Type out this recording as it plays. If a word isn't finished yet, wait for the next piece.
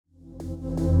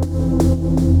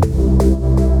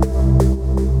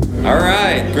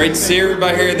Great to see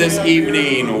everybody here this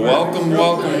evening. Welcome,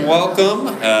 welcome, welcome.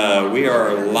 We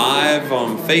are live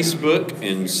on Facebook,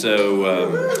 and so,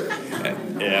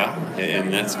 yeah,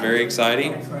 and that's very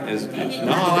exciting.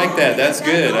 No, I like that. That's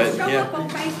good.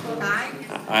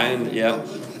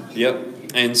 Yep.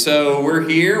 And so we're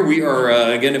here. We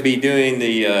are going to be doing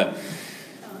the,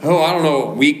 I don't know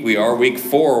what week we are, week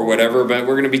 4 or whatever, but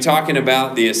we're going to be talking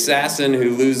about the assassin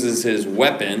who loses his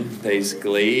weapon,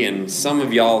 basically. And some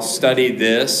of y'all studied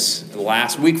this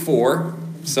last week 4.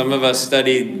 Some of y'all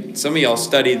studied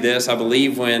this, I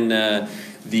believe, when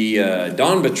the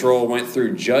Dawn Patrol went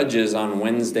through Judges on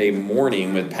Wednesday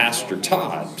morning with Pastor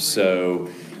Todd. So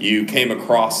you came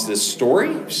across this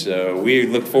story. So we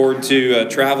look forward to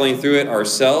traveling through it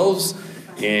ourselves.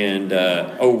 And,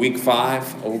 week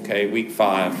 5. Okay, week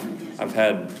 5. I've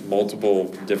had multiple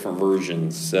different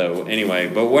versions. So anyway,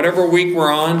 but whatever week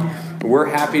we're on, we're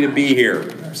happy to be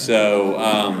here. So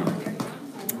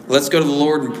let's go to the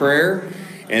Lord in prayer.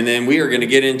 And then we are going to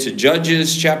get into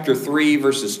Judges chapter 3,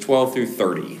 verses 12 through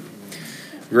 30.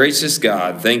 Gracious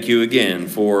God, thank you again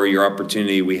for your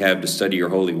opportunity we have to study your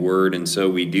holy word, and so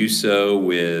we do so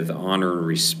with honor and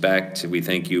respect. We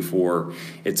thank you for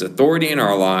its authority in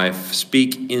our life.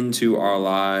 Speak into our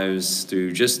lives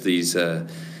through just these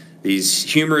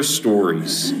humorous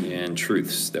stories and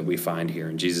truths that we find here.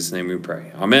 In Jesus' name we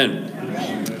pray. Amen.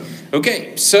 Amen.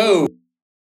 Okay, so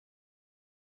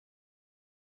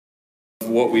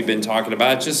what we've been talking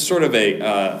about, just sort of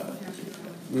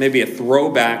maybe a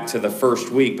throwback to the first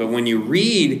week, but when you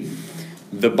read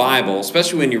the Bible,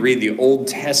 especially when you read the Old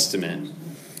Testament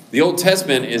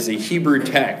is a Hebrew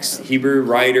text. Hebrew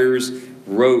writers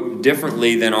wrote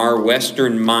differently than our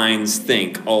Western minds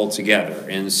think altogether.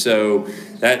 And so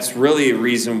that's really a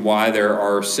reason why there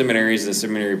are seminaries and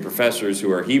seminary professors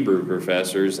who are Hebrew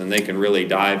professors, and they can really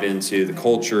dive into the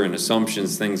culture and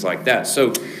assumptions, things like that.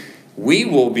 So we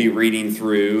will be reading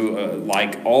through,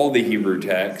 like all the Hebrew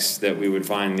texts that we would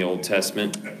find in the Old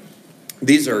Testament.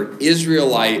 These are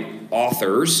Israelite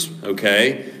authors,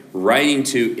 okay, writing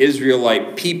to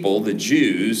Israelite people, the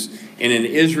Jews, in an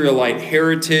Israelite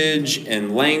heritage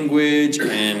and language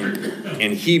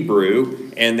and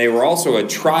Hebrew. And they were also a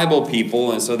tribal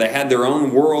people, and so they had their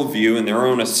own worldview and their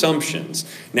own assumptions.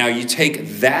 Now, you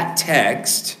take that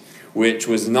text, which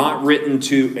was not written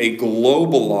to a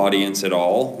global audience at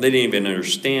all. They didn't even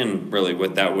understand really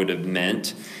what that would have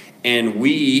meant. And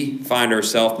we find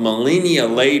ourselves millennia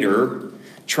later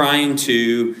trying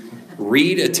to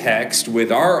read a text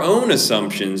with our own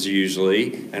assumptions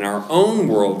usually and our own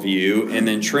worldview, and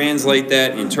then translate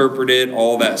that, interpret it,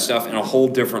 all that stuff in a whole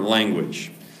different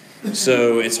language.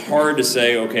 So it's hard to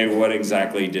say, okay, what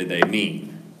exactly did they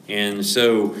mean? And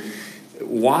so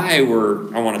why I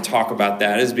want to talk about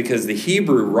that is because the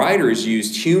Hebrew writers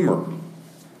used humor.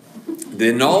 They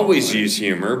didn't always use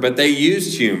humor, but they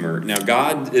used humor. Now,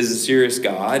 God is a serious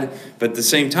God, but at the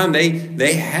same time,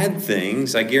 they had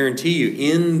things, I guarantee you,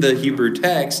 in the Hebrew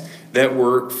text that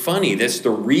were funny. That's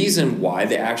the reason why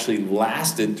they actually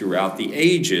lasted throughout the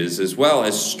ages, as well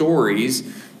as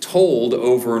stories told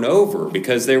over and over,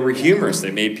 because they were humorous.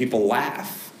 They made people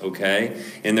laugh. Okay,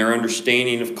 in their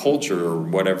understanding of culture or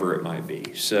whatever it might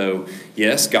be. So,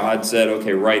 yes, God said,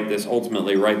 okay, write this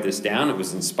down. It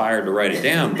was inspired to write it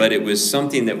down, but it was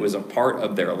something that was a part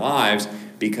of their lives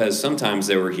because sometimes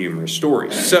they were humorous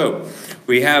stories. So,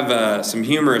 we have some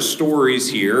humorous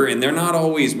stories here, and they're not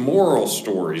always moral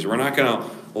stories. We're not going to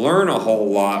learn a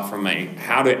whole lot from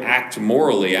how to act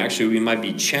morally. Actually, we might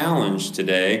be challenged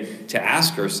today to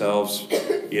ask ourselves,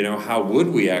 how would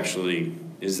we actually,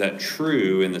 is that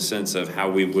true in the sense of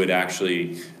how we would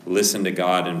actually listen to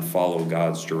God and follow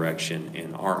God's direction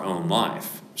in our own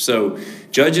life? So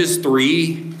Judges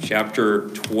 3, chapter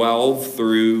 12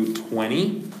 through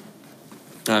 20.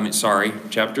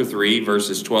 Chapter 3,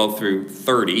 verses 12 through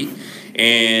 30.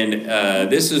 And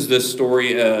this is the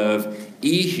story of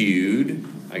Ehud,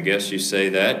 I guess you say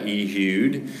that,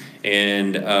 Ehud,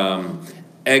 and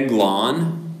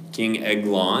Eglon, King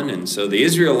Eglon. And so the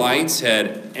Israelites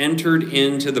had entered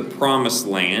into the promised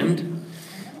land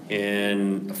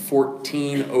in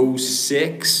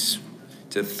 1406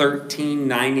 to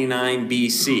 1399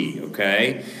 BC,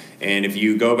 okay? And if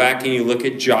you go back and you look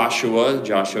at Joshua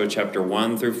chapter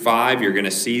 1 through 5, you're going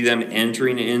to see them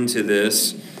entering into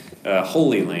this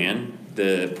Holy Land,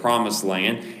 the promised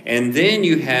land. And then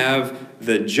you have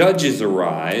the judges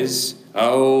arise,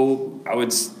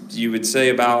 you would say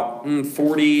about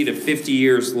 40 to 50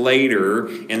 years later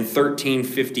in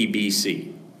 1350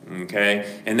 BC, okay?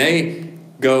 And they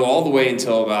go all the way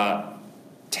until about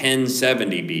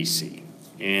 1070 BC.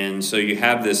 And so you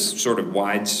have this sort of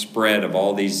widespread of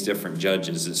all these different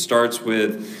judges. It starts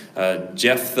with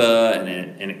Jephthah,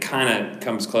 and it kind of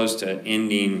comes close to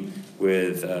ending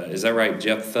with, is that right,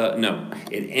 Jephthah? No,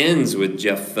 it ends with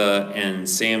Jephthah and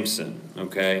Samson,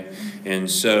 okay? And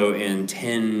so in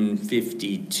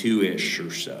 1052-ish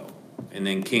or so. And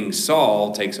then King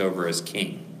Saul takes over as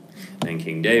king. Then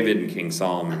King David and King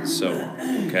Solomon, so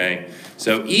okay.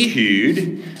 So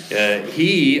Ehud,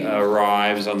 he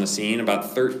arrives on the scene about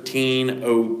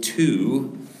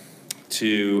 1302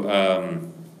 to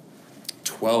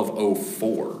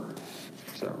 1204.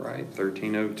 Is that right?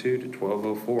 1302 to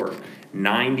 1204.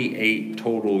 98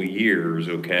 total years,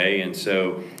 okay? And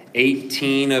so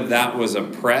 18 of that was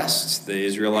oppressed. The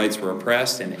Israelites were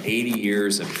oppressed, and 80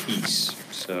 years of peace.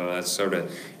 So that sort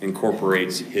of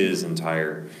incorporates his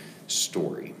entire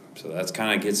story. So that's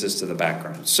kind of gets us to the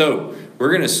background. So we're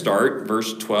going to start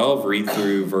verse 12, read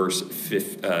through verse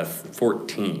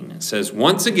 14. It says,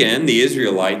 "Once again the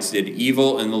Israelites did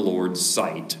evil in the Lord's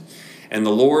sight, and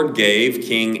the Lord gave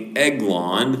King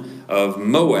Eglon of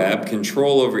Moab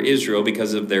control over Israel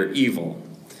because of their evil.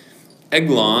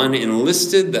 Eglon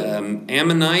enlisted the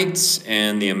Ammonites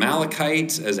and the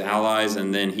Amalekites as allies,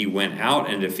 and then he went out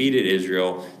and defeated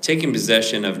Israel, taking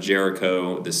possession of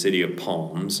Jericho, the city of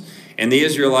palms. And the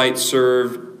Israelites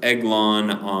served Eglon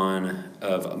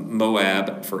of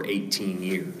Moab for 18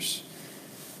 years.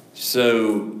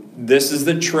 So this is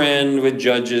the trend with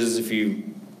Judges. If you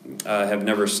have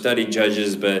never studied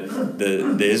Judges, but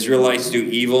the Israelites do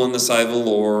evil in the sight of the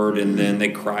Lord, and then they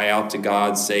cry out to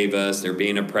God, save us. They're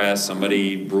being oppressed.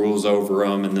 Somebody rules over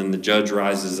them, and then the judge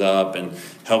rises up and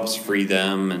helps free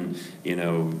them, and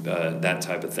that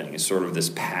type of thing. It's sort of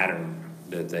this pattern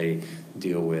that they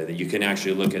deal with. You can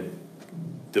actually look at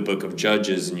the book of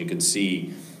Judges, and you can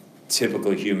see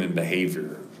typical human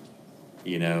behavior.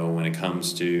 When it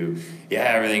comes to,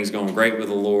 everything's going great with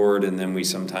the Lord, and then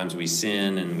sometimes we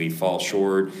sin and we fall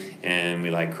short, and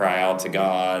we cry out to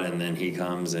God, and then he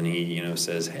comes and he,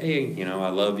 says, hey, I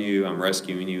love you, I'm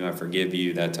rescuing you, I forgive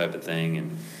you, that type of thing.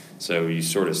 And so you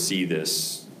sort of see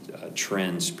this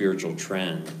spiritual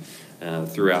trend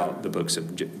throughout the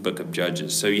book of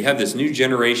Judges. So you have this new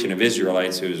generation of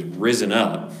Israelites who has risen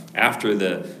up after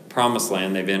the promised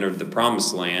land. They've entered the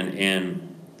promised land, and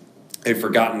they've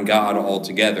forgotten God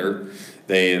altogether.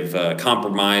 They have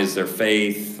compromised their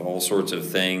faith, all sorts of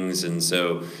things. And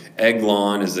so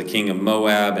Eglon is the king of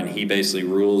Moab, and he basically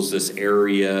rules this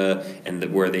area and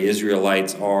where the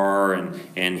Israelites are,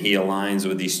 and he aligns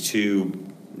with these two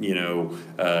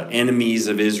enemies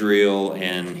of Israel,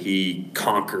 and he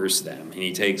conquers them. And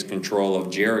he takes control of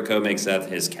Jericho, makes that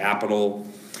his capital.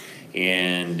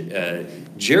 And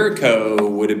Jericho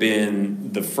would have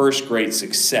been the first great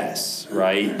success,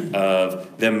 right,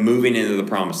 of them moving into the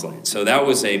promised land. So that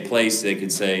was a place they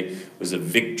could say was a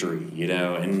victory,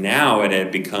 and now it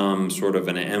had become sort of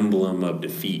an emblem of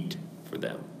defeat for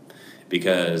them,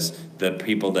 because the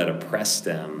people that oppressed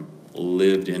them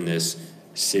lived in this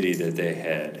city that they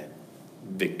had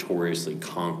victoriously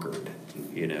conquered,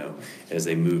 as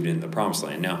they moved into the promised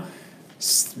land. Now,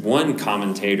 one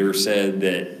commentator said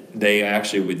that they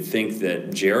actually would think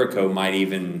that Jericho might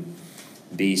even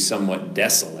be somewhat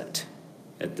desolate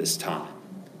at this time.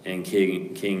 And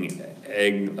King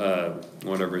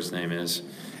whatever his name is,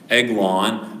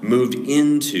 Eglon, moved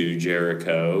into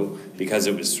Jericho because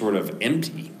it was sort of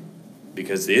empty,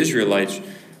 because the Israelites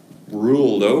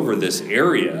ruled over this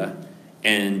area,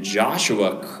 and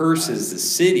Joshua curses the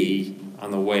city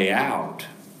on the way out.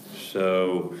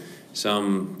 So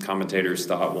some commentators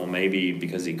thought, well, maybe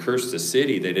because he cursed the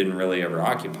city, they didn't really ever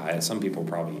occupy it. Some people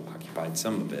probably occupied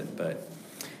some of it, but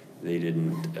they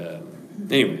didn't.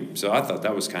 Anyway, so I thought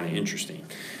that was kind of interesting.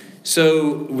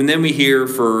 So then we hear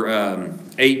for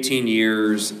 18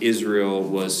 years, Israel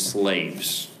was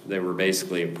slaves. They were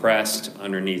basically oppressed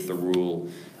underneath the rule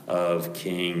of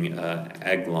King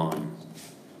Eglon.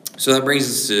 So that brings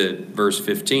us to verse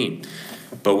 15.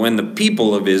 But when the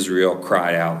people of Israel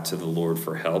cried out to the Lord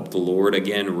for help, the Lord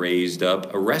again raised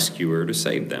up a rescuer to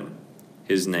save them.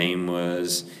 His name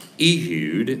was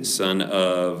Ehud, son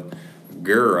of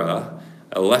Gera,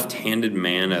 a left-handed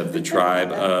man of the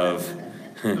tribe of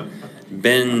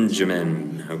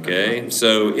Benjamin. Okay,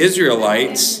 so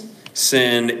Israelites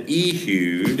send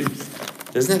Ehud.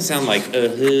 Doesn't that sound like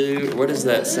what is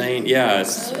that saying? Yeah,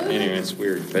 it's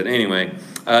weird. But anyway,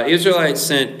 Israelites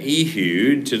sent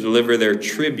Ehud to deliver their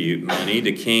tribute money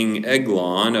to King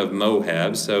Eglon of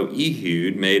Moab. So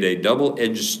Ehud made a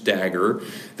double-edged dagger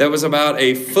that was about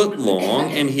a foot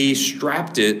long, and he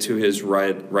strapped it to his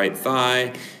right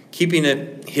thigh. Keeping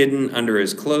it hidden under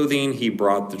his clothing, he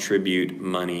brought the tribute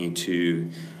money to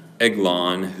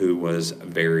Eglon, who was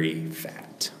very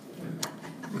fat.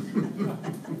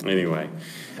 Anyway,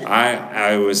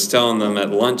 I was telling them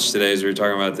at lunch today as we were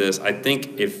talking about this, I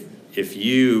think if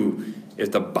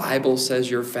the Bible says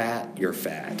you're fat, you're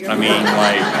fat. I mean,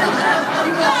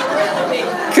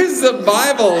 because the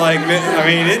Bible,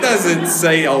 it doesn't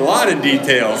say a lot of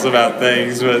details about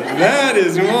things, but that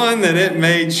is one that it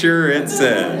made sure it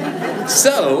said.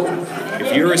 So,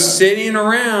 if you were sitting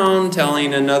around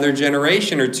telling another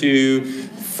generation or two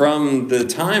from the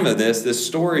time of this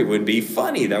story would be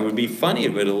funny. That would be funny.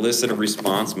 It would elicit a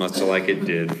response much like it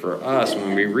did for us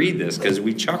when we read this, because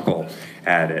we chuckle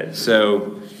at it.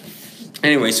 So,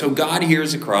 anyway, so God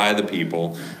hears the cry of the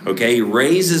people. Okay, he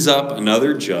raises up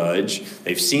another judge.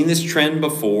 They've seen this trend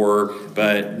before,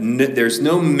 but there's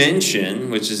no mention,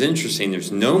 which is interesting,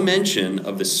 there's no mention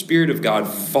of the Spirit of God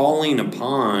falling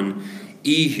upon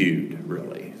Ehud,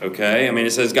 really. Okay, I mean,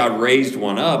 it says God raised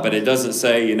one up, but it doesn't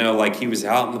say, like he was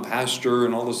out in the pasture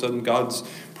and all of a sudden God's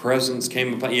presence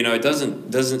came upon. It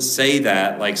doesn't say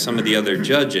that like some of the other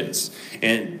judges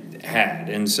had.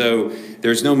 And so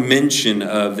there's no mention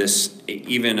of this,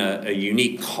 even a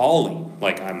unique calling,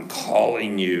 like I'm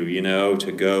calling you,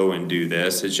 to go and do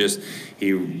this. It's just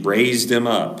he raised him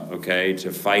up, okay,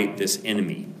 to fight this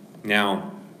enemy.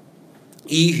 Now,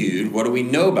 Ehud, what do we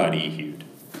know about Ehud?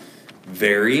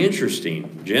 Very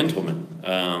interesting gentleman.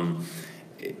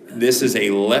 This is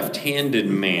a left-handed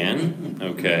man,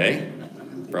 okay,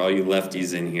 for all you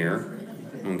lefties in here,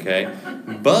 okay,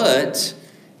 but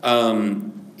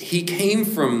he came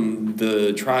from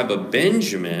the tribe of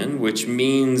Benjamin, which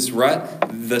means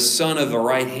the son of the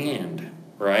right hand,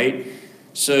 right?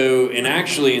 So, and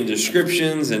actually in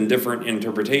descriptions and different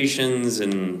interpretations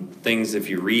and things, if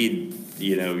you read,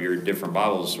 your different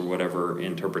Bibles or whatever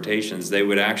interpretations, they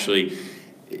would actually,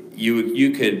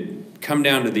 you could come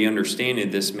down to the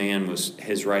understanding this man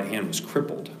his right hand was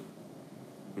crippled,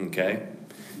 okay?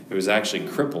 It was actually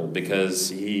crippled because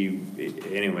the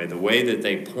way that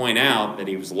they point out that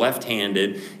he was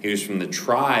left-handed, he was from the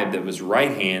tribe that was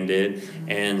right-handed,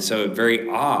 and so very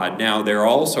odd. Now, there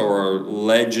also are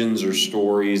legends or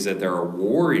stories that there are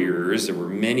warriors. There were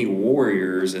many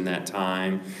warriors in that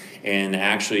time, and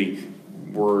actually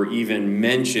were even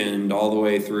mentioned all the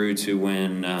way through to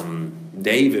when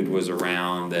David was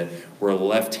around, that were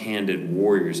left-handed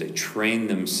warriors. They trained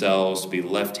themselves to be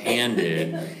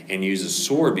left-handed and use a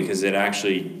sword because it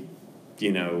actually,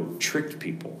 tricked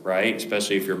people, right?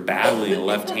 Especially if you're battling a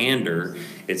left-hander,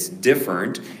 it's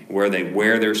different where they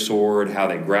wear their sword, how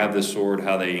they grab the sword,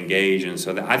 how they engage. And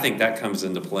so I think that comes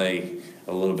into play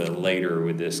a little bit later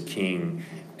with this King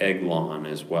Eglon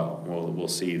as well. We'll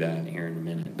see that here in a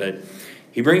minute. But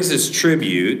he brings this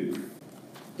tribute.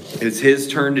 It's his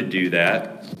turn to do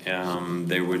that.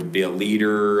 There would be a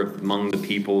leader among the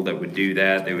people that would do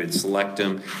that. They would select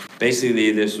him.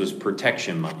 Basically, this was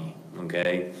protection money,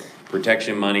 okay?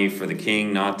 Protection money for the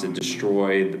king not to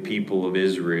destroy the people of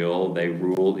Israel. They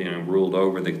ruled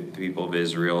over the people of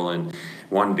Israel and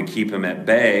wanted to keep them at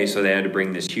bay, so they had to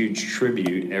bring this huge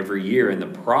tribute every year. And the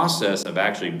process of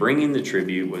actually bringing the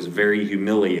tribute was very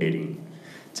humiliating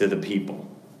to the people.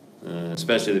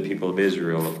 Especially the people of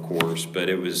Israel, of course, but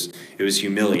it was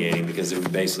humiliating because it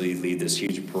would basically lead this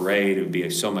huge parade. It would be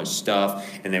so much stuff,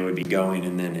 and they would be going,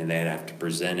 and then they'd have to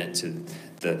present it to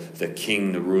the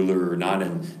king, the ruler,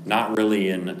 not really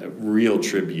in a real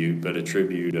tribute, but a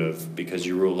tribute of, because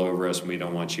you rule over us and we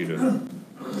don't want you to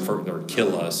further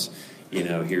kill us.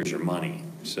 Here's your money.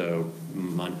 So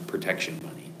protection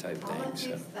money type thing.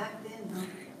 Politics back then, huh?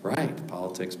 Right,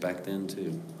 politics back then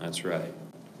too. That's right.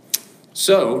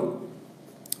 So,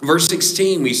 verse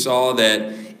 16, we saw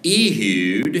that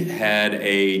Ehud had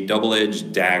a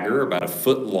double-edged dagger about a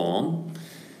foot long,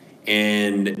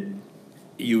 and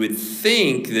you would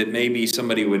think that maybe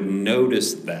somebody would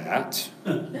notice that,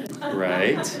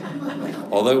 right?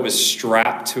 Although it was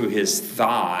strapped to his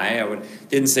thigh.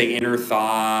 Didn't say inner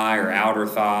thigh or outer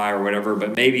thigh or whatever,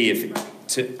 but maybe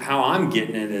how I'm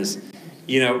getting it is,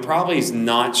 probably is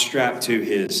not strapped to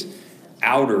his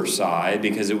outer side,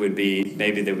 because it would be,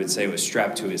 maybe they would say it was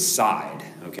strapped to his side,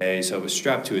 okay? So it was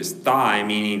strapped to his thigh,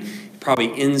 meaning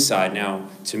probably inside. Now,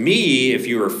 to me, if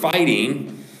you were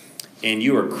fighting and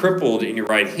you were crippled in your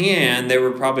right hand, they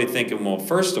were probably thinking, well,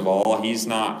 first of all, he's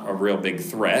not a real big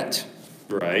threat,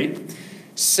 right?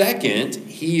 Second,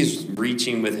 he's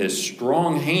reaching with his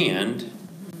strong hand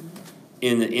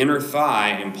in the inner thigh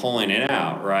and pulling it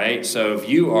out, right? So if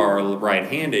you are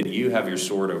right-handed, you have your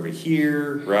sword over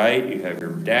here, right? You have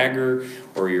your dagger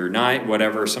or your knife,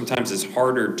 whatever. Sometimes it's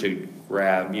harder to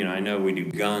grab. I know we do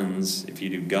guns. If you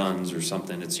do guns or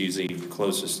something, it's usually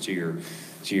closest to your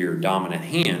to your dominant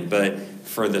hand, but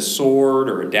for the sword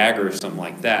or a dagger or something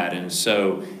like that. And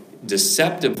so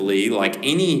deceptively, like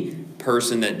any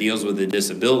person that deals with a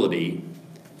disability,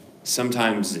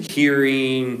 sometimes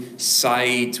hearing,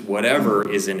 sight, whatever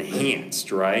is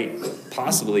enhanced, right?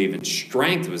 Possibly even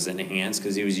strength was enhanced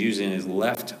because he was using his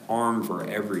left arm for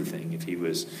everything if he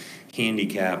was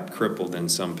handicapped, crippled in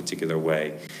some particular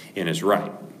way in his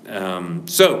right.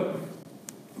 So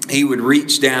he would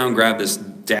reach down, grab this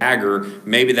dagger.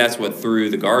 Maybe that's what threw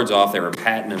the guards off. They were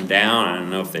patting him down. I don't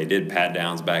know if they did pat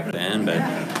downs back then,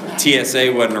 but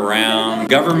TSA wasn't around.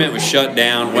 Government was shut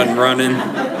down, wasn't running.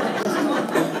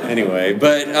 Anyway,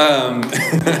 but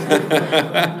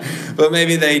but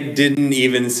maybe they didn't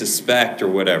even suspect or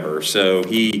whatever. So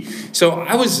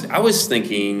I was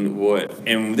thinking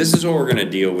and this is what we're going to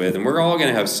deal with, and we're all going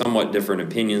to have somewhat different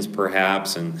opinions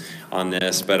perhaps on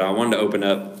this, but I wanted to open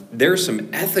up. There's some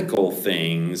ethical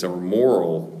things or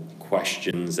moral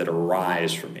questions that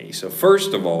arise for me. So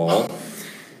first of all,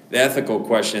 the ethical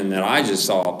question that I just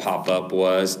saw pop up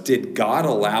was, did God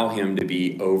allow him to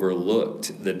be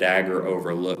overlooked? The dagger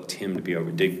overlooked him to be over.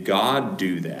 Did God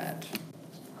do that?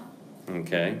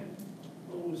 Okay.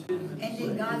 And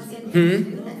did God send him to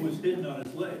do that? It was hidden on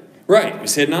his leg. Right, it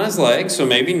was hidden on his leg, so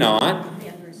maybe not.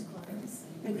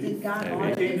 But did God Maybe. order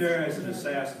He came this? there as an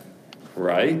assassin.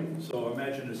 Right? So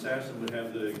imagine an assassin would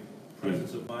have the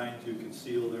presence of mind to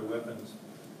conceal their weapons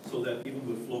so that even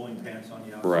with flowing pants on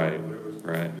the outside Right, or whatever,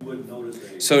 right. you wouldn't notice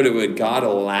that. So would God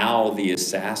allow the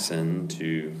assassin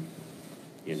to,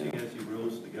 Seeing as he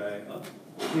rose the guy up.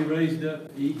 He raised up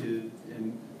Ehud,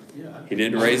 and he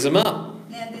didn't raise him up.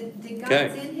 Now, did God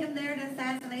Okay. send him there to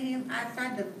assassinate him? I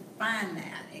tried to find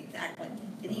that exactly.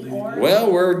 Did he order?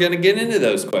 Well, we're going to get into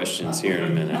those questions here in a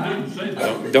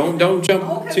minute. Don't jump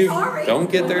Okay, sorry.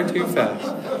 don't get there too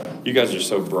fast. You guys are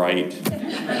so bright.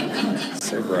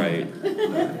 So bright.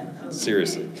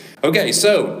 Seriously. Okay,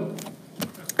 so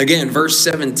again, verse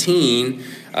 17,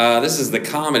 this is the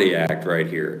comedy act right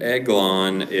here.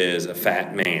 Eglon is a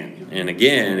fat man. And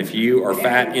again, if you are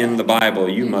fat in the Bible,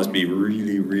 you must be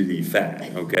really, really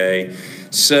fat, okay?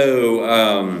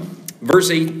 So,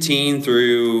 verse 18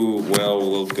 through, well,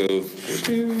 we'll go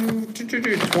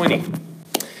to 20.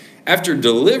 After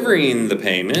delivering the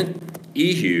payment,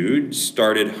 Ehud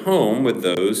started home with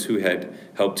those who had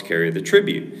helped carry the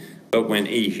tribute. But when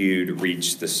Ehud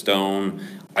reached the stone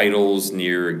idols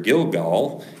near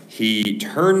Gilgal, he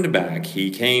turned back. He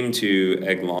came to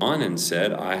Eglon and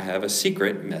said, I have a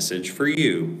secret message for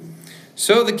you.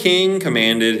 So the king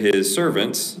commanded his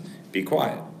servants, be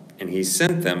quiet, and he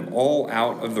sent them all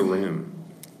out of the room.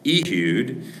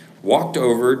 Ehud walked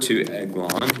over to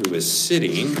Eglon, who was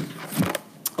sitting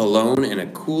alone in a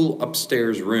cool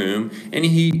upstairs room, and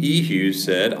Ehud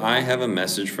said, I have a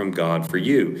message from God for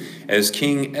you. As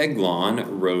King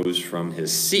Eglon rose from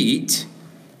his seat,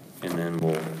 and then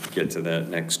we'll get to that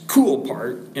next cool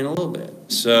part in a little bit.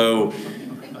 So,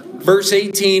 verse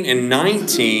 18 and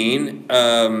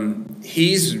 19,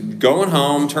 he's going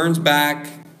home, turns back,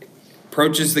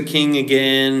 approaches the king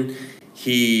again.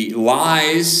 He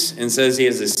lies and says he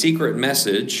has a secret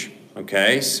message.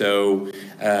 Okay, so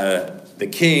the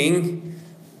king,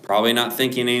 probably not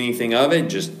thinking anything of it,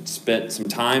 just spent some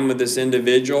time with this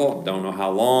individual. Don't know how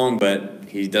long, but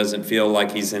he doesn't feel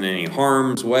like he's in any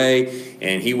harm's way,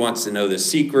 and he wants to know the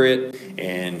secret,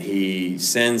 and he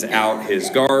sends out his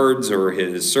guards or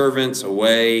his servants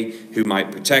away who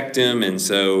might protect him, and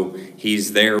so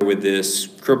he's there with this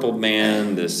crippled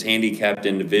man, this handicapped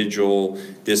individual,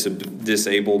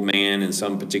 disabled man in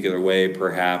some particular way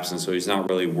perhaps, and so he's not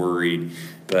really worried.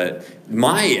 But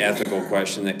my ethical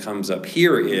question that comes up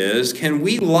here is, can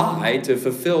we lie to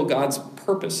fulfill God's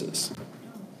purposes?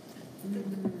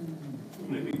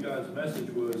 Maybe God's message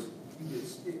was, he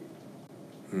gets sick.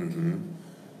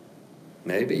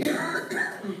 Maybe.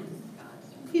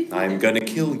 I'm going to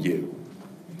kill you.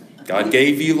 God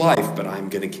gave you life, but I'm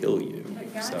going to kill you.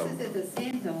 But God So says it's a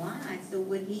sin to lie, so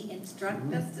would he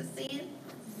instruct us to sin?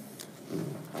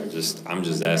 I'm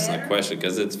just asking the question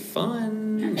because it's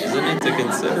fun, isn't it, to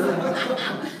consider?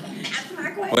 That's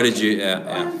my question. What did you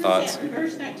thoughts? In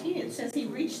verse 19, it says he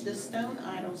reached the stone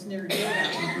idols near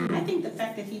Gilgal. I think the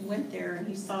fact that he went there and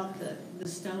he saw the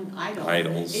stone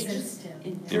idols. It just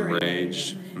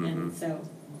Enraged. And so,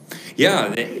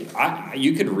 Yeah,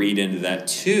 you could read into that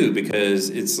too, because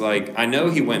it's like, I know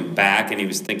he went back and he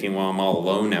was thinking, well, I'm all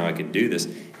alone now, I could do this.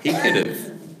 He could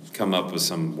have come up with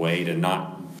some way to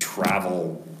not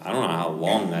travel I don't know how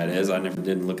long that is. I never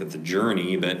didn't look at the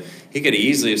journey, but he could have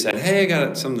easily have said, hey, I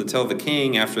got something to tell the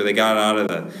king after they got out of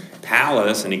the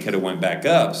palace, and he could have went back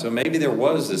up. So maybe there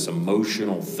was this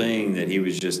emotional thing that he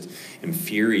was just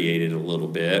infuriated a little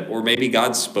bit, or maybe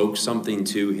God spoke something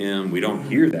to him. We don't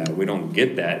hear that. We don't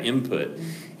get that input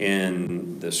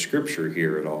in the scripture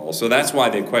here at all. So that's why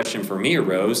the question for me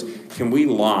arose, can we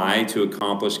lie to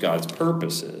accomplish God's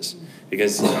purposes?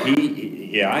 Because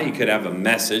he could have a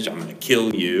message, I'm going to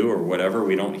kill you or whatever.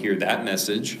 We don't hear that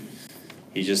message.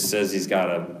 He just says he's got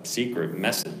a secret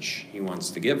message he wants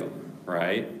to give them,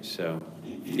 right? So,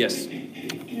 yes.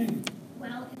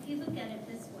 Well, if you look at it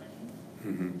this way,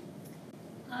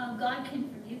 God can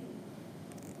forgive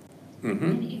you.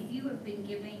 And if you have been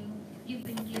you've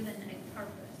been given a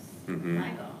purpose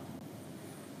by God,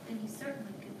 then He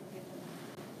certainly could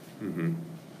forgive you.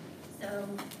 So,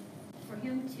 for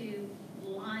him to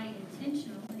lie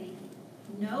intentionally,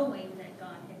 knowing that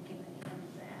God had given him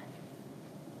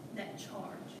that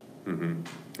charge,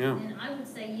 Yeah. then I would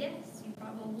say yes.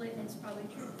 It's probably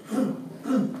true.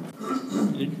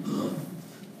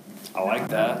 I like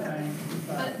that.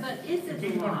 But is it a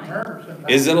lie?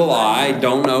 Is it a lie?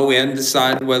 Don't know. We haven't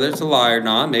decided whether it's a lie or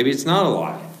not. Maybe it's not a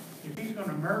lie. If he's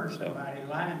gonna murder somebody,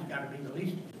 lying's gotta be the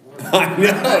least of his worries. I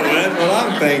know. That's what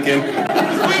I'm thinking.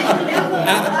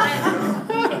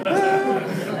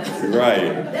 Right.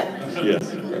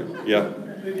 Yes. Yeah.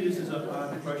 Maybe this is an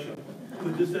odd question,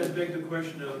 but does that beg the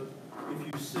question of, if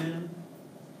you sin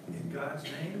in God's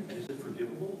name, is it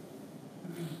forgivable?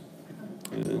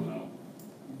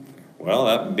 Well,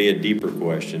 that would be a deeper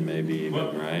question, maybe even,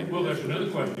 Well, right? well, that's another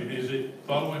question. Is it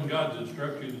following God's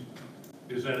instructions,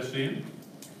 is that a sin?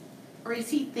 Or is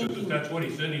he Because thinking, that's what he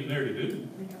sent him there to do.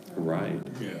 Right.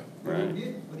 Yeah. Right.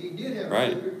 But he did have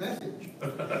Right. a secret message.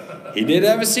 He did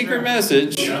have a secret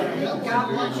message.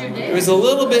 God wants you It dead. was a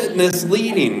little bit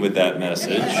misleading with that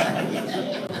message.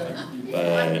 He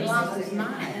But lost his mind.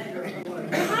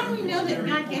 how do we know that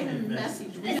God gave him the message?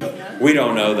 We don't know. we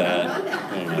don't know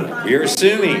that. We're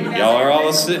assuming. Y'all are all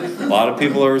a lot of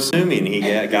people are assuming he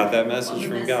got that message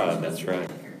from God. That's right.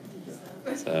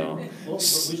 So, Well, but we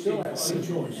still have a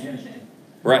choice.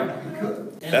 right.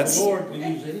 And That's- the Lord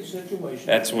can use any situation.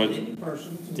 That's what- Any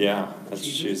person. Yeah, that's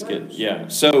achieve she was his good. purpose. Yeah.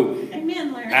 So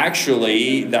Amen, Larry.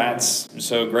 actually, that's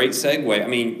so great segue. I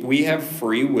mean, we have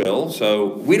free will,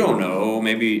 so we don't know.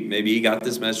 Maybe he got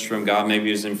this message from God. Maybe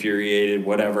he was infuriated.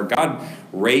 Whatever. God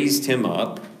raised him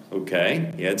up.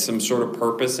 Okay, he had some sort of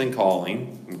purpose and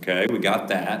calling. Okay, we got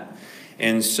that.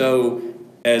 And so,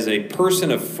 as a person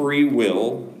of free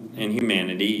will in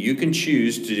humanity, you can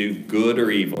choose to do good or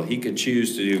evil. He could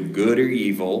choose to do good or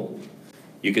evil.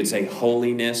 You could say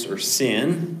holiness or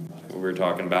sin, what we're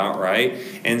talking about, right?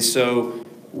 And so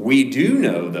we do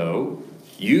know, though,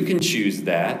 you can choose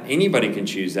that. Anybody can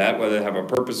choose that, whether they have a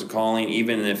purpose of calling,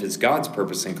 even if it's God's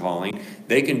purpose in calling.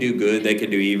 They can do good, they can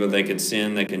do evil, they can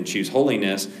sin, they can choose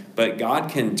holiness. But God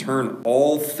can turn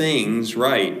all things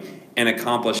right and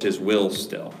accomplish His will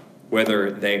still, whether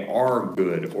they are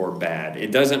good or bad.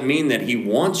 It doesn't mean that He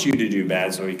wants you to do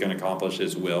bad so He can accomplish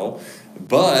His will,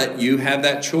 but you have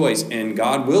that choice, and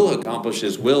God will accomplish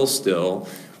His will still,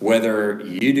 whether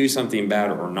you do something bad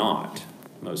or not,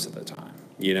 most of the time.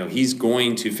 You know, He's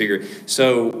going to figure.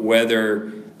 So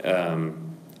whether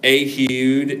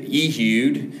Ehud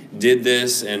did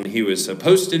this and he was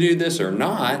supposed to do this or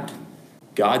not,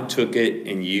 God took it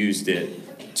and used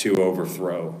it to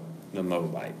overthrow the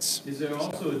Moabites. Is there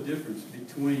also a difference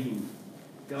between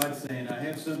God saying, I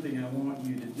have something I want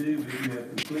you to do, but you have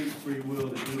complete free will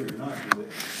to do it or not do it?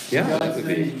 Yeah, that God would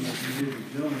saying, be if you did it,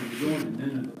 you're going to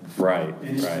Nineveh. right,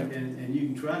 And, right. and you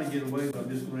can try to get away by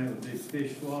just going to have a big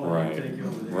fish swallow Right. and take you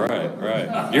over there.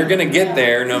 Right. You're going to get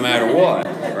there no matter what,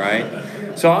 right?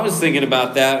 So I was thinking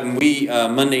about that, and we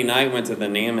Monday night went to the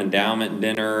NAM endowment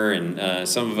dinner, and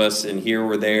some of us in here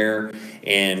were there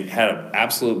and had an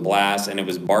absolute blast. And it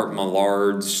was Bart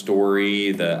Millard's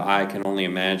story, the I Can Only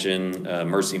Imagine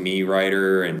Mercy Me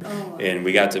writer, and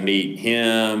we got to meet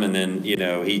him, and then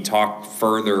he talked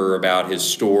further about his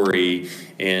story.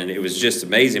 And it was just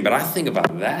amazing. But I think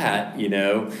about that,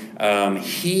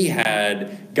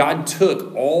 God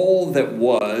took all that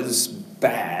was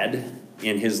bad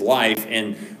in his life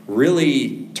and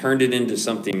really turned it into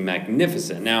something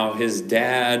magnificent. Now, his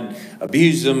dad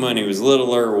abused him when he was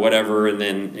littler or whatever,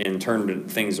 and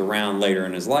turned things around later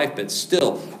in his life. But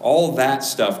still, all that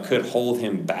stuff could hold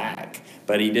him back.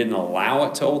 But he didn't allow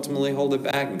it to ultimately hold it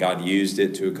back. And God used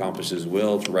it to accomplish His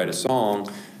will, to write a song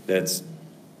that's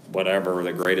whatever,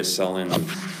 the greatest selling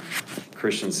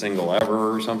Christian single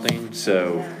ever or something.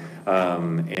 So,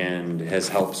 and has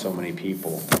helped so many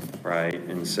people. right?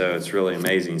 And so it's really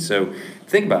amazing. So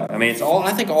think about it. I mean, it's all,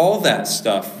 I think all that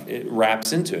stuff, it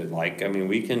wraps into it. Like, I mean,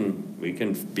 we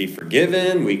can be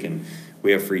forgiven,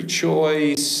 we have free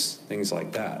choice, things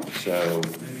like that. So,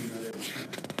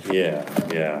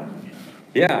 yeah.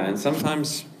 And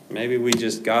sometimes maybe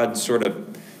God sort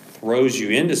of throws you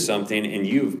into something and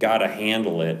you've got to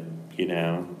handle it, you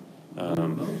know.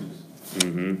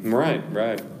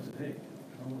 Right.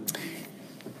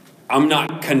 I'm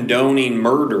not condoning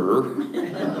murder,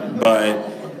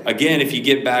 but again, if you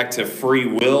get back to free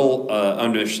will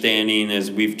understanding, as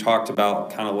we've talked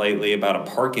about kind of lately about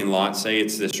a parking lot, say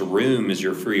it's this room is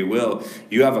your free will,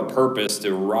 you have a purpose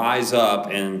to rise up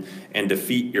and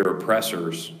defeat your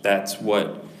oppressors. That's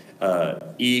what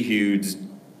Ehud's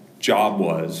job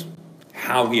was.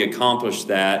 How he accomplished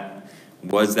that,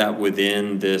 was that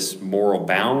within this moral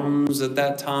bounds at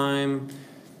that time?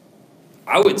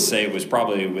 I would say it was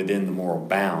probably within the moral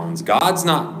bounds.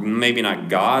 Maybe not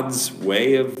God's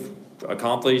way of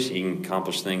accomplishing. He can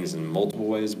accomplish things in multiple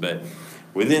ways, but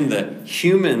within the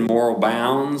human moral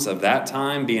bounds of that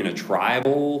time, being a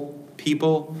tribal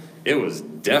people, it was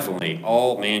definitely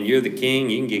man, you're the king,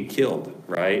 you can get killed,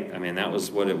 right? I mean, that was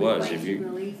what it was. If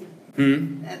you,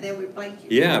 They would play you.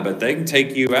 yeah, but they can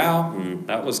take you out, and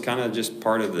that was kind of just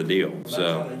part of the deal.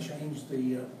 So That's how they changed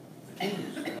the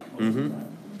kings.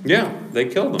 yeah, they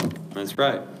killed them. That's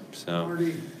right. So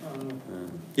Marty,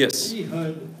 yes.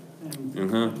 Ehud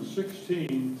in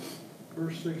 16,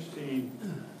 verse 16,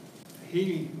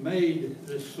 he made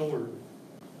this sword.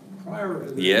 Prior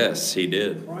to that, Yes, he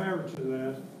did. Prior to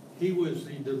that, he was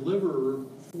the deliverer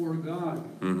for God.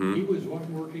 He was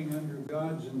working under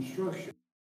God's instruction.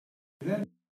 Then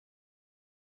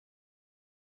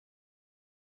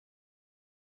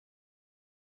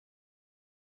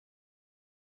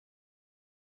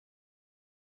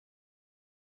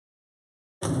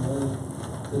that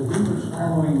he was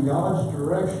following God's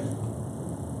direction.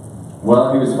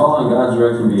 Well, he was following God's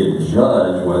direction to be a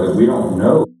judge, whether we don't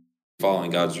know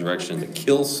following God's direction to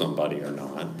kill somebody or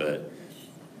not, but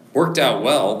worked out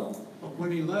well. But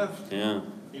when he left,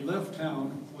 he left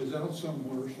town, was out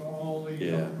somewhere, saw all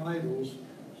these idols,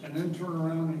 and then turn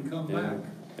around and come back.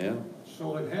 Yeah.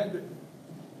 So it had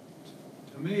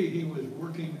to me, he was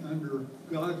working under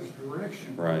God's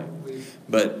direction. Right.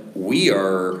 But we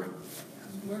are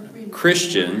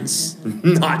Christians,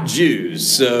 not Jews.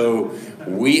 So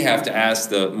we have to ask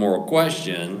the moral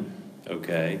question,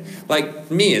 okay?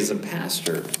 Like me as a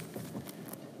pastor,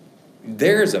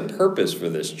 there's a purpose for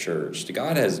this church.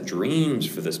 God has dreams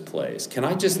for this place. Can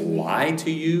I just lie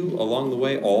to you along the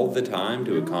way all the time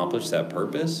to accomplish that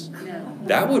purpose?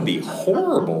 That would be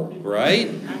horrible, right?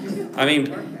 I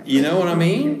mean, you know what I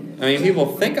mean? I mean, people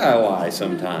think I lie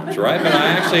sometimes, right? But I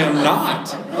actually am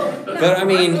not. But I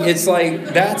mean, it's like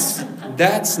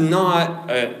that's not,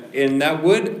 and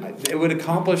it would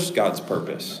accomplish God's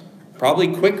purpose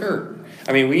probably quicker.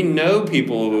 I mean, we know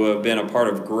people who have been a part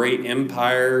of great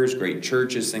empires, great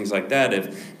churches, things like that,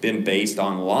 have been based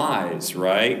on lies,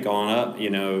 right? Gone up,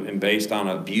 and based on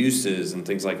abuses and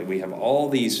things like that. We have all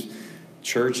these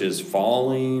churches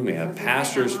falling, we have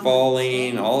pastors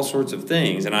falling, all sorts of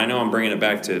things. And I know I'm bringing it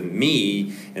back to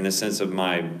me in the sense of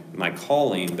my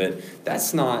calling, but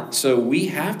that's not, so we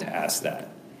have to ask that.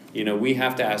 We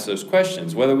have to ask those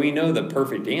questions. Whether we know the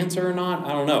perfect answer or not,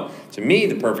 I don't know. To me,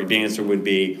 the perfect answer would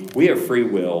be we have free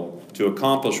will to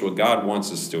accomplish what God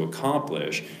wants us to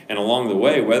accomplish. And along the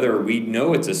way, whether we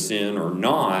know it's a sin or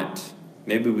not,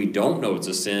 maybe we don't know it's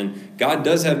a sin, God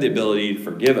does have the ability to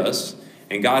forgive us,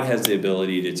 and God has the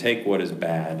ability to take what is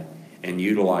bad and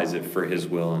utilize it for His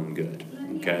will and good.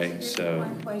 Okay, so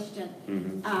one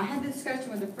question. I had a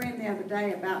discussion with a friend the other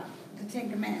day about the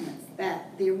Ten Commandments,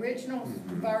 that the original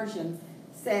version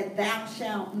said thou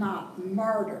shalt not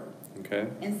murder,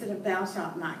 instead of thou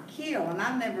shalt not kill. And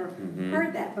I've never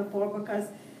heard that before, because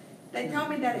they told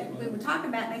me that we were talking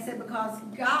about it, and they said because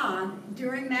God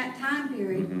during that time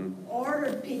period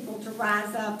ordered people to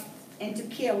rise up and to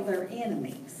kill their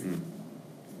enemies,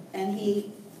 and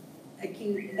He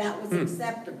accused that was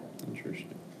acceptable.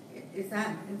 Interesting. Is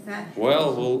that?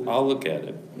 Well, I'll look at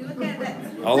it. You look at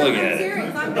that. I'll look at it. I'm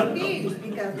serious. I'm confused,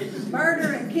 because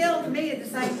murder and kill to me are the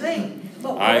same thing.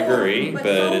 But I agree,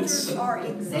 but soldiers are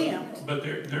exempt But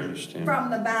they're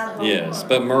from the battle. Yes,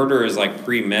 but murder is like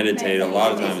premeditated. A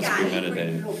lot of times it's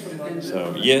premeditated.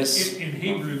 So yes. In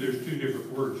Hebrew, there's two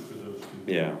different words for those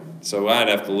two. Yeah. So I'd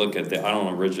have to look at the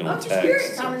original I'm just text.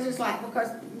 curious. I was just like, because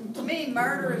to me,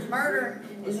 murder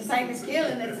is the same as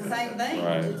killing. It's the same thing.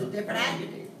 Right. It's a different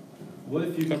adjective. What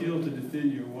if you kill to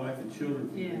defend your wife and children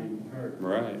from being hurt?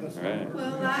 Right.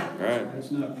 Well,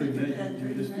 That's not premeditated.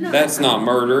 You're just- That's not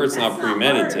murder. It's that's not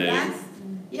premeditated. That's-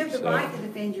 You have the So- right to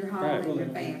defend your home Right. and Well, your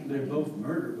they're family. both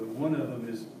murder, but one of them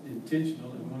is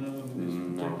intentional and one of them is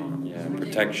protecting. Yeah,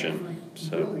 protection.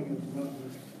 So,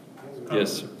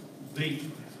 yes, sir.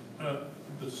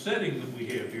 The setting that we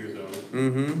have here, though,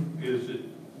 Mm-hmm. is that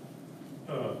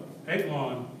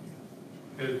Eglon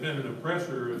has been an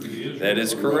oppressor of the Israelites. That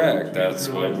is correct. That's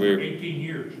what for we're. 18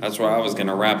 years. That's why I was going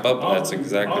to wrap up. That's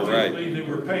exactly right. Obviously, they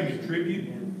were paying a tribute,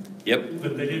 Yep.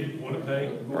 but they didn't want to pay.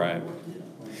 Right.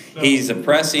 So- He's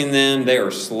oppressing them. They are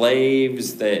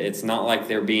slaves. That it's not like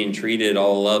they're being treated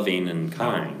all loving and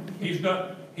kind. He's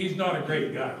not a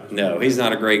great guy. No, he's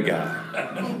not a great guy.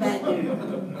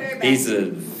 Very bad. He's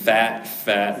a fat,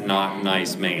 not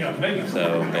nice Yeah, man. maybe.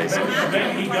 So basically,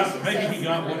 Maybe he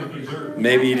got what he deserved.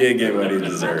 maybe he did get what he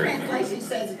deserved. Translation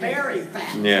says very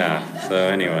fat. Yeah. So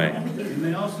anyway, And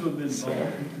they also have been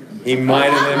bald. he might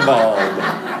have been bald.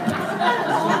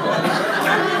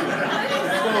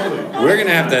 We're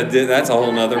gonna have to do. That's a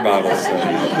whole nother Bible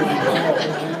study.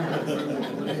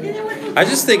 I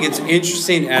just think it's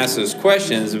interesting to ask those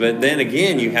questions, but then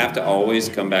again, you have to always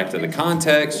come back to the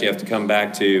context. You have to come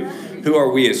back to who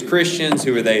are we as Christians?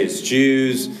 Who are they as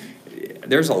Jews?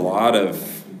 There's a lot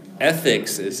of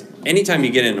ethics. Anytime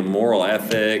you get into moral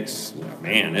ethics,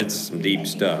 man, it's some deep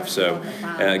stuff. So,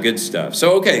 good stuff.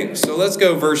 So, okay, so let's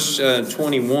go verse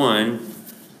 21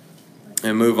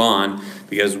 and move on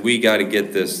because we got to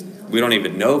get this. We don't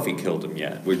even know if he killed him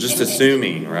yet. We're just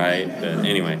assuming, right? But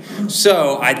anyway,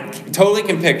 so I totally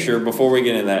can picture, before we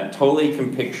get into that, totally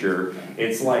can picture,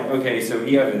 it's like, okay, so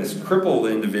you have this crippled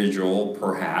individual,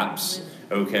 perhaps,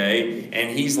 okay?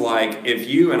 And he's like, if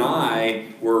you and I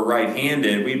were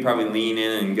right-handed, we'd probably lean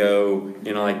in and go,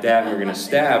 like that, and we're going to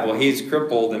stab. Well, he's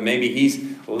crippled, and maybe he's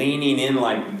leaning in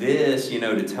like this,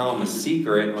 to tell him a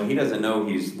secret. Well, he doesn't know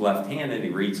he's left-handed. He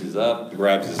reaches up,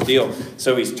 grabs his steel.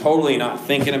 So he's totally not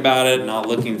thinking about it, not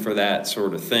looking for that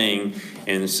sort of thing.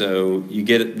 And so you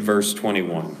get it, verse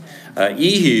 21.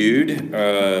 Ehud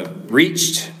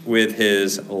reached with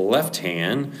his left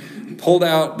hand, pulled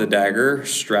out the dagger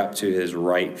strapped to his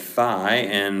right thigh,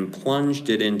 and plunged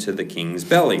it into the king's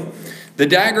belly. The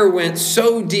dagger went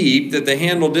so deep that the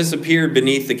handle disappeared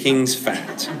beneath the king's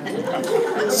fat.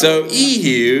 So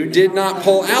Ehud did not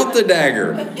pull out the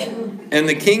dagger, and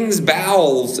the king's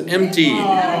bowels emptied.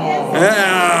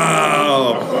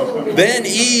 Oh. Then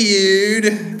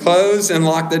Ehud closed and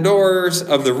locked the doors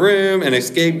of the room and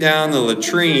escaped down the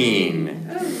latrine.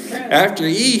 After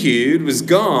Ehud was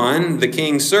gone, the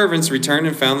king's servants returned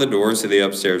and found the doors to the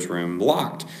upstairs room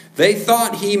locked. They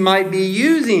thought he might be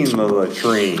using the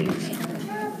latrine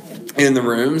in the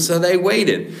room, so they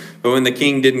waited. But when the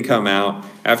king didn't come out,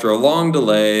 after a long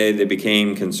delay, they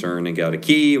became concerned and got a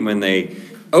key. When they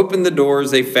opened the doors,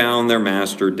 they found their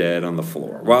master dead on the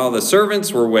floor. While the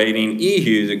servants were waiting,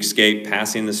 Ehud escaped,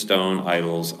 passing the stone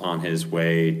idols on his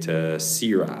way to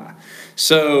Seirah.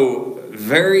 So,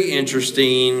 very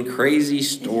interesting, crazy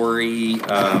story.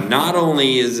 Not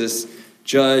only is this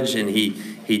judge, and he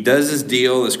does his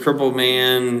deal, this crippled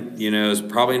man, is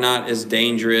probably not as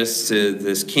dangerous to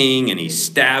this king, and he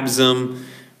stabs him.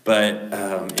 But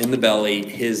in the belly,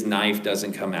 his knife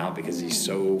doesn't come out because he's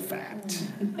so fat.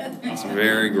 It's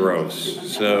very gross.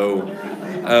 So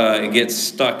it gets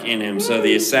stuck in him. So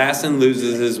the assassin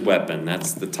loses his weapon.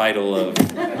 That's the title of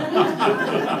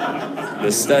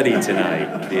the study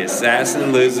tonight. The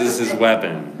assassin loses his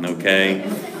weapon, okay?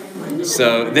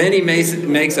 So then he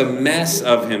makes a mess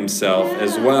of himself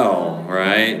as well,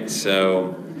 right?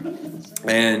 So,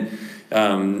 and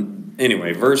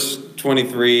anyway, verse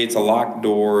 23, it's a locked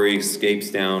door. He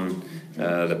escapes down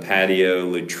the patio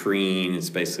latrine. It's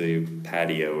basically a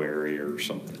patio area or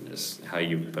something. It's how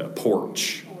you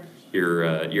porch.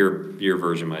 Your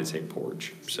version might say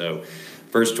porch. So,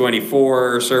 verse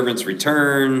 24, servants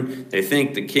return. They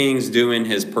think the king's doing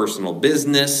his personal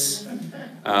business.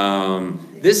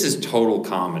 This is total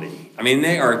comedy. I mean,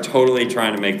 they are totally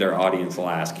trying to make their audience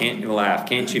laugh.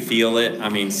 Can't you feel it? I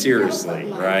mean, seriously,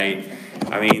 right?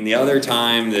 I mean, the other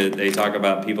time that they talk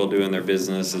about people doing their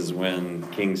business is when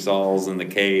King Saul's in the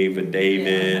cave with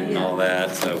David and all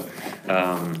that. So,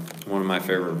 one of my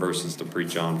favorite verses to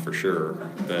preach on for sure.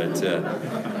 But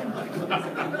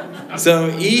so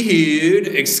Ehud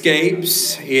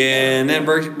escapes, and then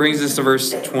brings us to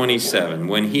verse 27.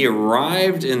 When he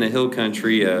arrived in the hill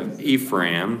country of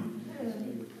Ephraim,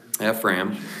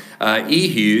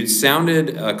 Ehud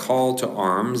sounded a call to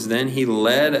arms. Then he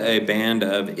led a band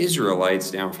of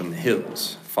Israelites down from the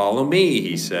hills. "Follow me,"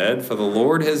 he said, "for the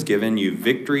Lord has given you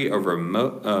victory over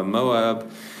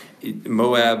Moab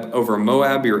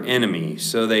Moab, your enemy.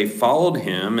 So they followed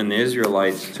him, and the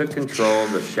Israelites took control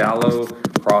of the shallow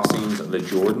crossings of the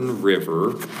Jordan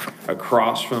River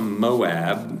across from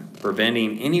Moab,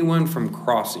 preventing anyone from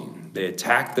crossing. They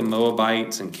attacked the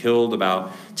Moabites and killed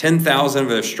about 10,000 of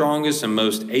their strongest and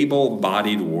most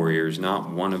able-bodied warriors. Not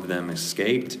one of them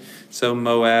escaped. So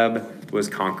Moab was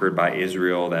conquered by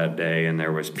Israel that day, and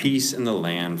there was peace in the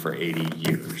land for 80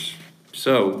 years.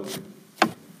 So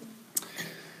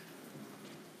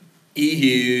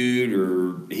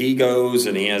Ehud, he goes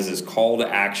and he has this call to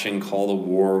action, call to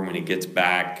war when he gets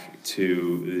back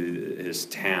to his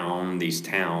town, these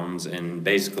towns, and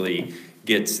basically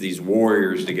gets these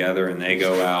warriors together, and they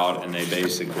go out and they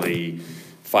basically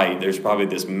fight. There's probably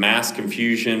this mass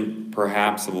confusion,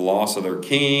 perhaps of the loss of their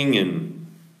king, and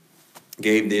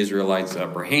gave the Israelites the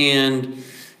upper hand,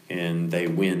 and they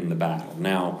win the battle.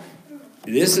 Now,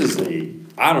 this is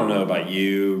I don't know about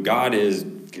you, God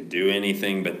could do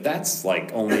anything, but that's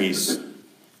like only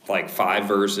like 5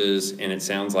 verses, and it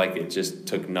sounds like it just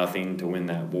took nothing to win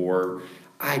that war.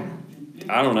 I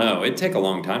don't know. It'd take a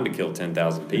long time to kill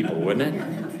 10,000 people, wouldn't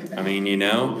it? I mean,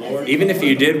 even if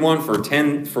you did one for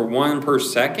 1 per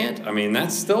second, I mean,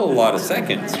 that's still a lot of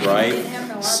seconds,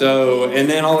 right? So, and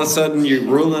then all of a sudden you're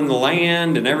ruling the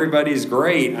land and everybody's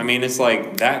great. I mean, it's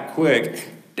like that quick.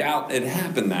 Doubt it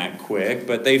happened that quick,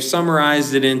 but they've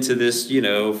summarized it into this,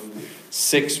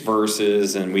 6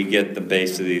 verses, and we get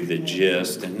basically the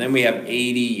gist. And then we have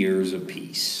 80 years of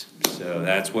peace. So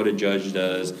that's what a judge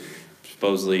does.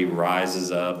 Supposedly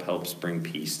rises up, helps bring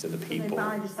peace to the people. They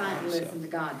finally decided to listen to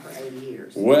God for 80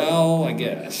 years. Well, I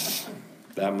guess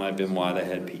that might have been why they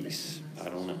had peace. I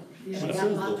don't know. They got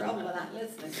in a lot of trouble without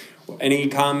listening. Any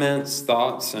comments,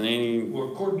 thoughts, and any?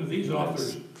 Well, according to these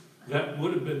authors, that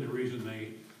would have been the reason they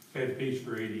had peace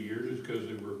for 80 years, is because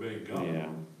they were obeying God. Yeah,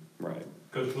 right.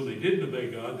 Because when they didn't obey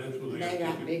God, that's when they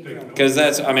got taken. Because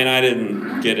I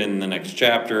didn't get in the next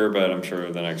chapter, but I'm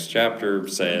sure the next chapter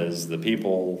says the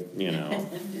people,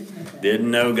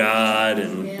 didn't know God,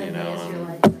 and,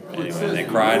 anyway, they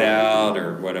cried out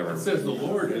or whatever. It says the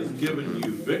Lord has given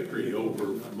you victory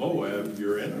over Moab,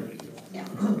 your enemy. Yeah.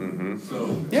 Mm-hmm.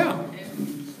 So. Yeah.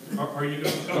 Are you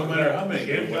going to talk No matter about how many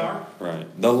Shamgar?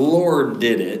 Right. The Lord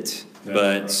did it,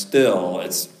 but still,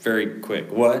 it's very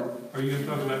quick. What? Are you going to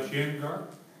talk about Shamgar?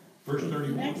 Verse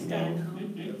 31? Next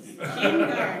time.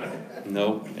 Shamgar.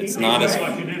 Nope, it's He's not as.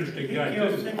 like an interesting guy,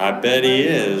 too. I bet he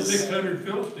is. 600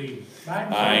 Philistines.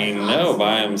 I know,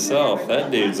 by himself.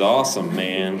 That dude's awesome,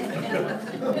 man.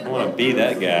 I want to be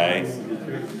that guy.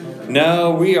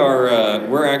 No,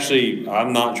 we're actually,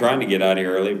 I'm not trying to get out of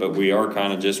here early, but we are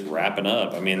kind of just wrapping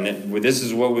up. I mean, this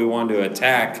is what we wanted to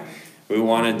attack. We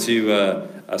wanted to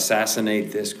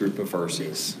assassinate this group of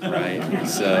verses, right?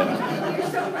 So You're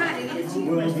so right, it is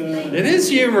humorous. it is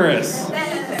humorous.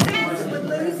 That Samson would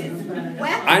lose his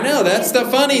weapon. I know, that's the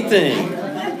funny thing.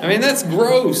 I mean, that's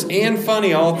gross and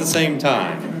funny all at the same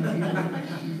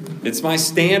time. It's my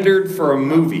standard for a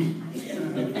movie.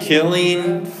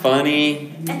 Killing,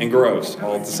 funny, and gross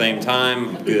all at the same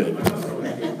time. Good.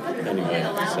 Anyway,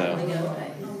 so.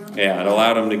 Yeah, it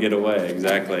allowed them to get away,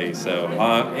 exactly. So,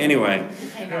 anyway,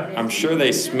 I'm sure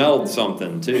they smelled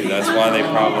something, too. That's why they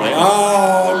probably...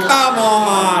 Oh, come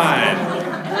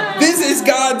on! This is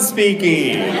God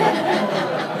speaking!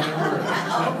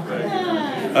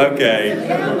 Okay.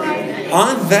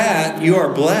 On that, you are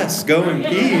blessed. Go in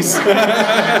peace.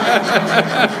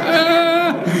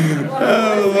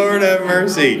 Oh, Lord have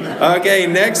mercy. Okay,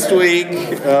 next week...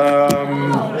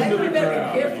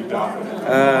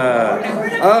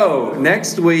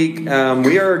 next week, we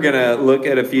are going to look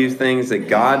at a few things that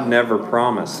God never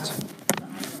promised.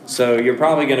 So you're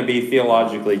probably going to be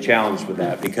theologically challenged with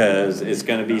that, because it's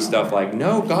going to be stuff like,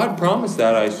 no, God promised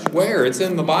that, I swear, it's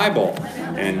in the Bible.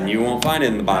 And you won't find it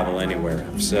in the Bible anywhere.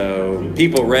 So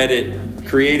people read it,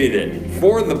 created it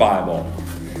for the Bible,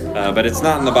 but it's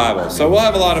not in the Bible. So we'll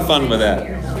have a lot of fun with that,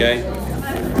 okay?